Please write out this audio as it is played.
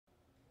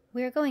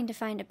We're going to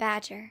find a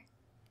badger.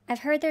 I've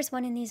heard there's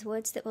one in these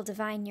woods that will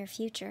divine your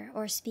future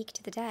or speak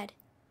to the dead.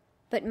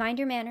 But mind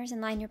your manners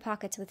and line your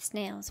pockets with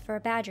snails, for a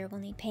badger will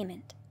need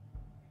payment.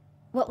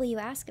 What will you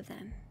ask of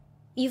them?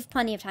 You've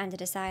plenty of time to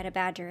decide. A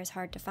badger is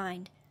hard to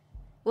find.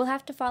 We'll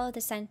have to follow the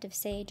scent of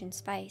sage and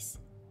spice.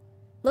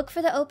 Look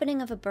for the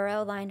opening of a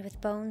burrow lined with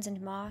bones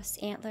and moss,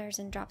 antlers,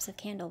 and drops of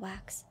candle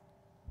wax.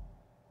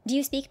 Do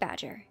you speak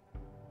badger?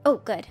 Oh,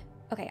 good.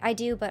 Okay, I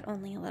do, but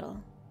only a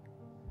little.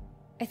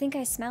 I think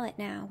I smell it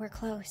now. We're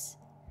close.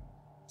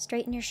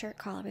 Straighten your shirt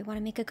collar. We want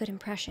to make a good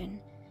impression.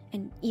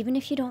 And even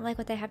if you don't like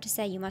what they have to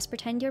say, you must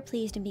pretend you're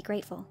pleased and be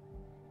grateful.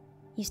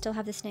 You still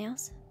have the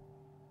snails?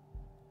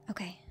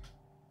 Okay.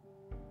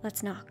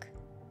 Let's knock.